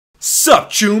Sup,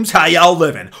 chooms, how y'all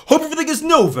living? Hope everything is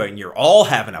Nova and you're all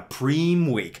having a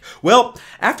preem week. Well,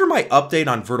 after my update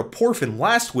on verteporfin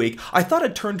last week, I thought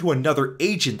I'd turn to another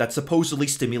agent that supposedly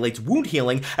stimulates wound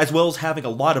healing as well as having a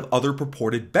lot of other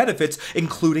purported benefits,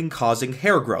 including causing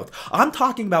hair growth. I'm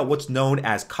talking about what's known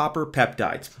as copper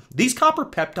peptides. These copper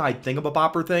peptide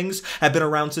thingamabopper things have been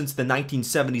around since the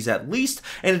 1970s at least,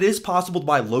 and it is possible to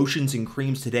buy lotions and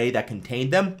creams today that contain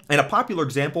them, and a popular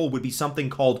example would be something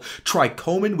called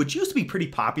trichomin, which used to be pretty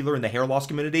popular in the hair loss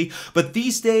community, but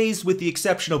these days, with the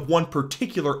exception of one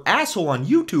particular asshole on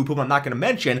YouTube whom I'm not going to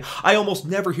mention, I almost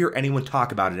never hear anyone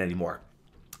talk about it anymore.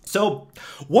 So,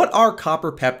 what are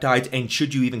copper peptides and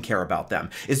should you even care about them?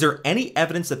 Is there any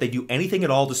evidence that they do anything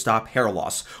at all to stop hair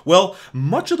loss? Well,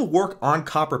 much of the work on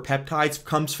copper peptides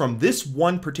comes from this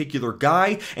one particular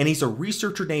guy, and he's a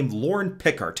researcher named Loren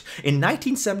Pickart. In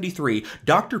 1973,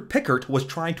 Dr. Pickart was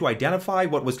trying to identify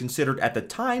what was considered at the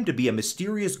time to be a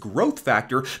mysterious growth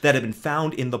factor that had been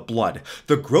found in the blood.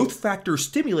 The growth factor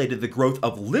stimulated the growth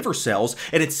of liver cells,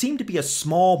 and it seemed to be a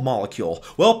small molecule.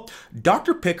 Well,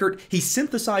 Dr. Pickart, he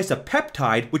synthesized a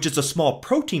peptide, which is a small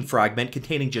protein fragment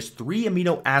containing just 3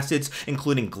 amino acids,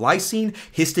 including glycine,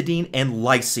 histidine, and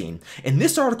lysine. In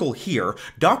this article here,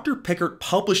 Dr. Pickart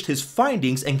published his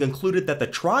findings and concluded that the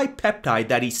tripeptide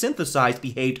that he synthesized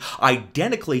behaved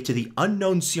identically to the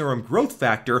unknown serum growth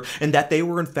factor and that they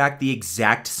were in fact the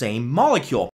exact same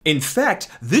molecule. In fact,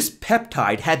 this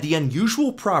peptide had the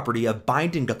unusual property of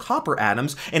binding to copper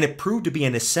atoms, and it proved to be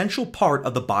an essential part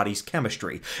of the body's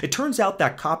chemistry. It turns out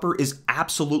that copper is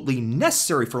absolutely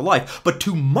necessary for life, but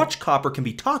too much copper can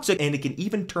be toxic and it can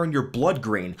even turn your blood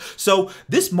green. So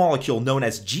this molecule known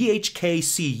as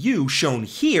GHK-Cu, shown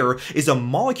here, is a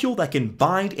molecule that can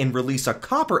bind and release a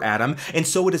copper atom, and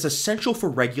so it is essential for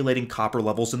regulating copper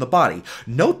levels in the body.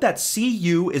 Note that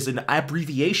Cu is an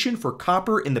abbreviation for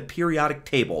copper in the periodic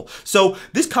table. So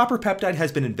this copper peptide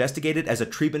has been investigated as a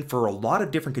treatment for a lot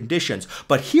of different conditions,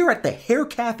 but here at the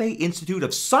Haircafe Institute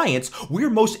of Science, we're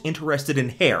most interested in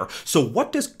hair. So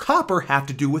what does copper have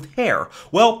to do with hair?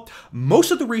 Well,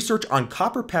 most of the research on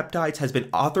copper peptides has been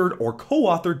authored or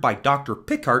co-authored by Dr.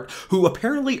 Pickart, who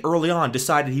apparently early on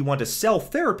decided he wanted to sell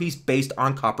therapies based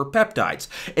on copper peptides.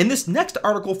 In this next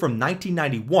article from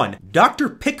 1991, Dr.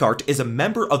 Pickart is a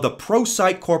member of the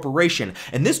ProCyte Corporation,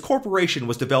 and this corporation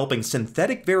was developing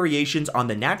synthetic variations on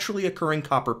the naturally occurring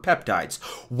copper peptides.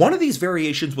 One of these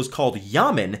variations was called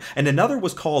Yamin, and another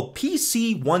was called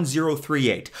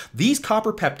PC1038. These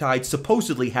copper peptides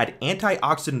supposedly had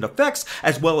antioxidant effects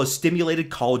as well as stimulated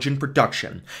collagen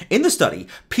production. In the study,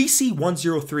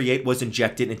 PC1038 was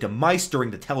injected into mice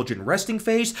during the telogen resting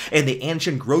phase and the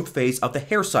anagen growth phase of the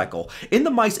hair cycle. In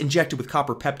the mice injected with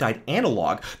copper peptide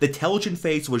analog, the telogen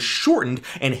phase was shortened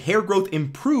and hair growth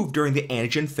improved during the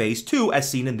anagen phase 2, as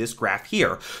seen in this graph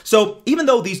here. So even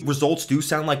though these results do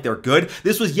sound like they're good,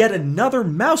 this was yet another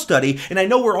mouse study, and I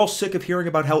know we're all sick of hearing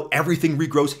about how everything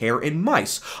regrows hair in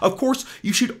mice. Of course,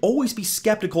 you should always be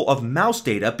skeptical of mouse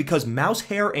data because mouse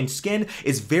hair and skin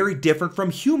is very different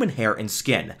from human hair and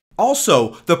skin.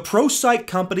 Also, the ProCyte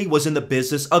company was in the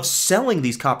business of selling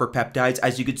these copper peptides,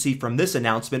 as you can see from this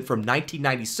announcement from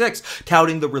 1996,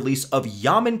 touting the release of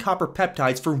Yamin copper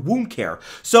peptides for wound care.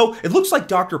 So it looks like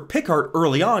Dr. Pickart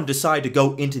early on decided to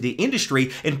go into the industry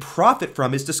and profit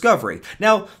from his discovery.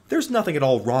 Now, there's nothing at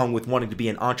all wrong with wanting to be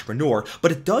an entrepreneur,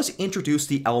 but it does introduce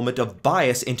the element of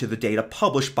bias into the data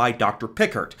published by Dr.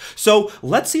 Pickart. So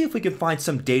let's see if we can find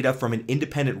some data from an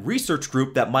independent research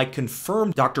group that might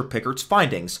confirm Dr. Pickart's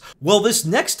findings. Well, this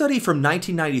next study from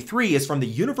 1993 is from the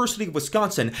University of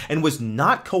Wisconsin and was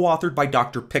not co-authored by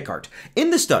Dr. Pickart. In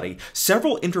the study,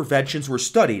 several interventions were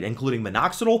studied, including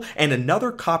minoxidil and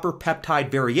another copper peptide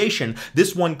variation,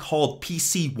 this one called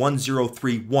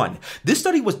PC1031. This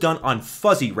study was done on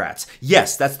fuzzy rats.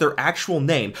 Yes, that's their actual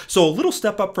name, so a little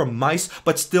step up from mice,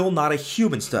 but still not a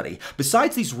human study.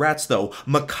 Besides these rats, though,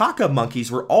 macaca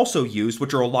monkeys were also used,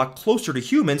 which are a lot closer to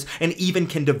humans and even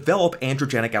can develop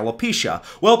androgenic alopecia.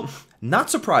 Well,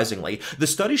 not surprisingly, the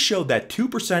studies showed that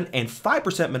 2% and 5%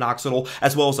 minoxidil,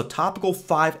 as well as a topical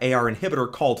 5-AR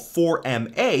inhibitor called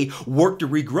 4MA, worked to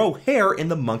regrow hair in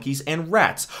the monkeys and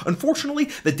rats. Unfortunately,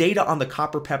 the data on the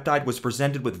copper peptide was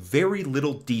presented with very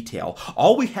little detail.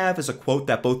 All we have is a quote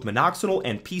that both minoxidil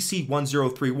and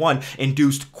PC1031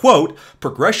 induced, quote,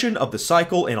 progression of the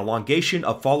cycle and elongation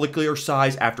of follicular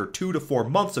size after 2 to 4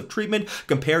 months of treatment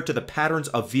compared to the patterns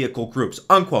of vehicle groups,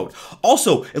 unquote.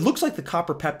 Also, it looks like the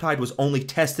copper peptide was was only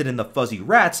tested in the fuzzy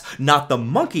rats, not the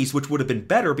monkeys, which would have been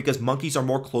better because monkeys are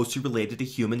more closely related to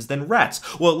humans than rats.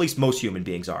 Well, at least most human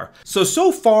beings are.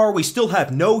 So far, we still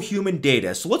have no human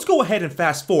data, so let's go ahead and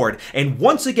fast forward, and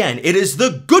once again, it is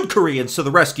the good Koreans to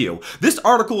the rescue. This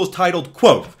article is titled,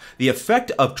 quote, "The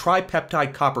Effect of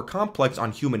Tripeptide-Copper Complex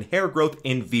on Human Hair Growth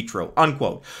in Vitro,"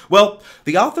 unquote. Well,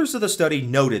 the authors of the study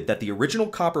noted that the original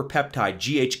copper peptide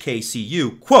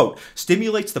GHK-Cu, quote,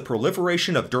 "stimulates the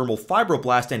proliferation of dermal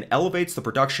fibroblast and elevates the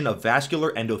production of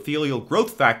vascular endothelial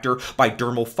growth factor by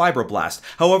dermal fibroblast.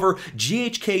 However,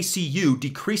 GHK-Cu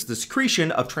decreased the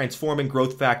secretion of transforming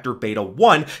growth factor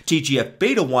beta-1,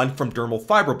 TGF-beta-1, from dermal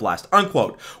fibroblast,"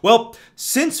 unquote. Well,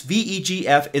 since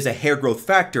VEGF is a hair growth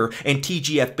factor and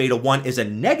TGF-beta-1 is a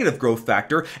negative growth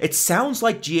factor, it sounds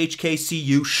like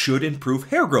GHK-Cu should improve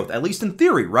hair growth, at least in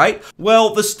theory, right?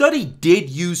 Well, the study did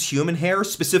use human hair,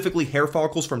 specifically hair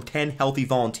follicles from 10 healthy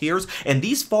volunteers, and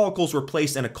these follicles were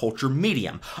placed in a culture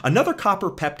medium. Another copper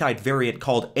peptide variant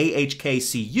called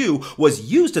AHK-Cu was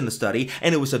used in the study,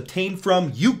 and it was obtained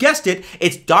from, you guessed it,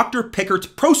 it's Dr. Pickart's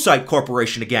Procyte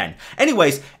Corporation again.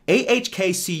 Anyways,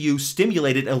 AHK-Cu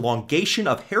stimulated elongation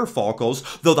of hair follicles,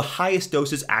 though the highest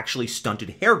doses actually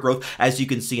stunted hair growth, as you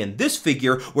can see in this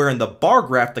figure, where in the bar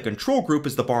graph, the control group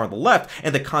is the bar on the left,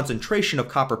 and the concentration of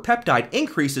copper peptide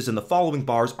increases in the following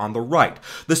bars on the right.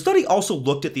 The study also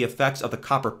looked at the effects of the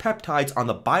copper peptides on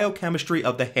the biochemistry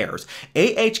of the hairs.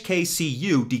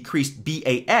 AHK-Cu decreased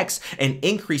BAX and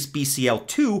increased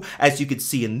BCL2, as you can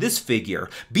see in this figure.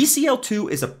 BCL2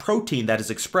 is a protein that is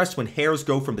expressed when hairs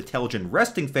go from the telogen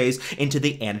resting phase into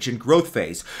the anagen growth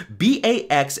phase.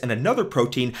 BAX and another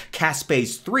protein,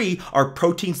 caspase-3, are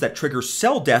proteins that trigger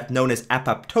cell death known as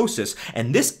apoptosis,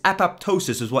 and this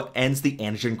apoptosis is what ends the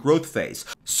anagen growth phase.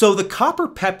 So the copper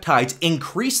peptides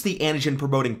increase the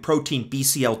anagen-promoting protein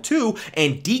BCL2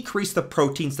 and decrease the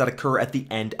proteins that occur at the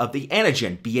end of the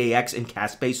anagen, BAX and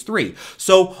caspase-3.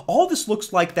 So all this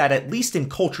looks like that, at least in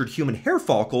cultured human hair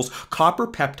follicles, copper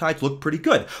peptides look pretty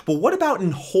good. But what about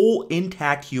in whole,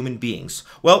 intact human beings?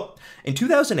 Well, in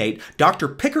 2008, Dr.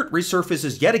 Pickart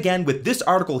resurfaces yet again with this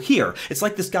article here. It's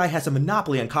like this guy has a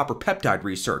monopoly on copper peptide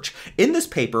research. In this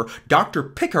paper, Dr.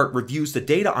 Pickart reviews the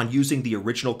data on using the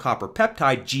original copper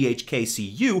peptide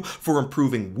GHK-Cu for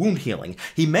improving wound healing.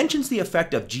 He mentions the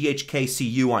effect of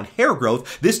GHK-Cu on hair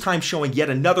growth, this time showing yet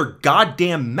another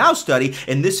goddamn mouse study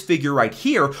in this figure right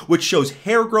here, which shows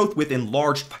hair growth with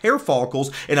enlarged hair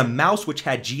follicles in a mouse which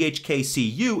had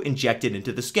GHK-Cu injected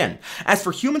into the skin. As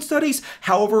for human studies,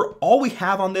 however, all we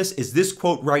have on this is this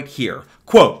quote right here.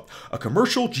 Quote, "A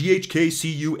commercial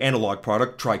GHK-Cu analog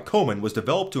product, trichomin, was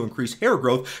developed to increase hair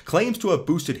growth, claims to have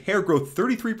boosted hair growth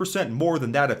 33% more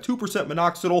than that of 2%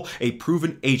 minoxidil, a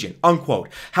proven agent," unquote.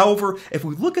 However, if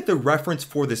we look at the reference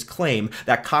for this claim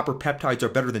that copper peptides are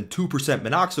better than 2%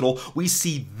 minoxidil, we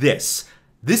see this.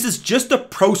 This is just a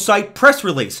Procyte press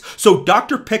release, so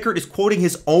Dr. Pickart is quoting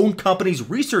his own company's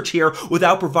research here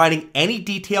without providing any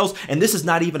details, and this is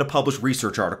not even a published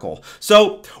research article.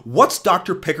 So, what's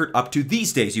Dr. Pickart up to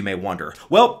these days, you may wonder?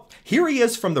 Well, here he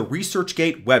is from the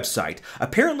ResearchGate website.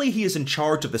 Apparently, he is in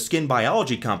charge of the skin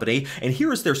biology company, and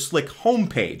here is their slick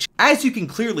homepage. As you can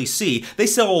clearly see, they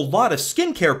sell a lot of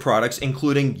skincare products,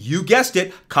 including, you guessed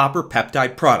it, copper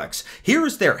peptide products. Here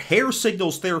is their hair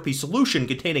signals therapy solution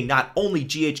containing not only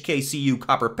GHK-Cu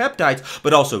copper peptides,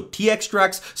 but also tea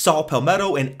extracts, saw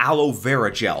palmetto, and aloe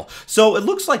vera gel. So it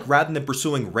looks like rather than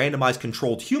pursuing randomized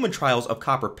controlled human trials of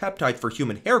copper peptides for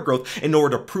human hair growth in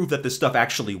order to prove that this stuff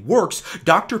actually works,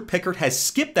 Dr. Pickart has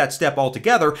skipped that step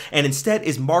altogether and instead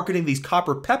is marketing these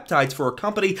copper peptides for a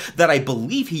company that I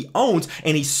believe he owns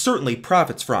and he certainly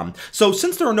profits from. So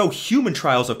since there are no human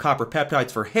trials of copper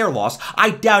peptides for hair loss,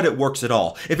 I doubt it works at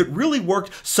all. If it really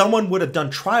worked, someone would have done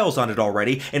trials on it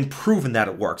already and proven that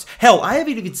it works. Hell, I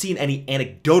haven't even seen any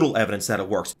anecdotal evidence that it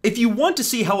works. If you want to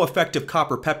see how effective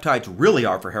copper peptides really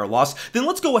are for hair loss, then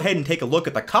let's go ahead and take a look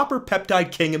at the copper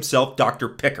peptide king himself, Dr.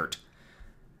 Pickart.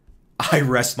 I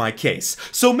rest my case.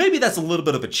 So maybe that's a little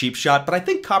bit of a cheap shot, but I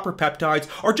think copper peptides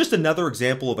are just another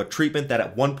example of a treatment that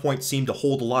at one point seemed to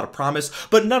hold a lot of promise,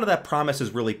 but none of that promise has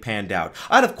really panned out.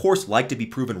 I'd of course like to be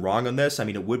proven wrong on this. I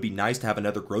mean, it would be nice to have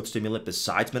another growth stimulant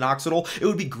besides minoxidil. It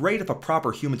would be great if a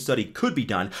proper human study could be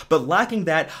done, but lacking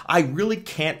that, I really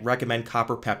can't recommend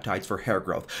copper peptides for hair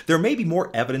growth. There may be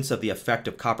more evidence of the effect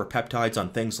of copper peptides on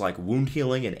things like wound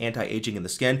healing and anti-aging in the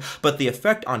skin, but the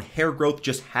effect on hair growth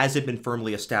just hasn't been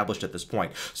firmly established at this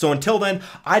point. So until then,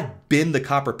 I'd bin the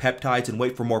copper peptides and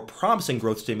wait for more promising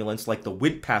growth stimulants like the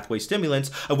Wnt pathway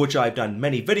stimulants, of which I've done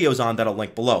many videos on that I'll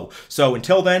link below. So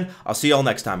until then, I'll see y'all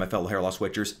next time, my fellow hair loss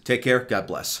witchers. Take care, God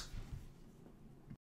bless.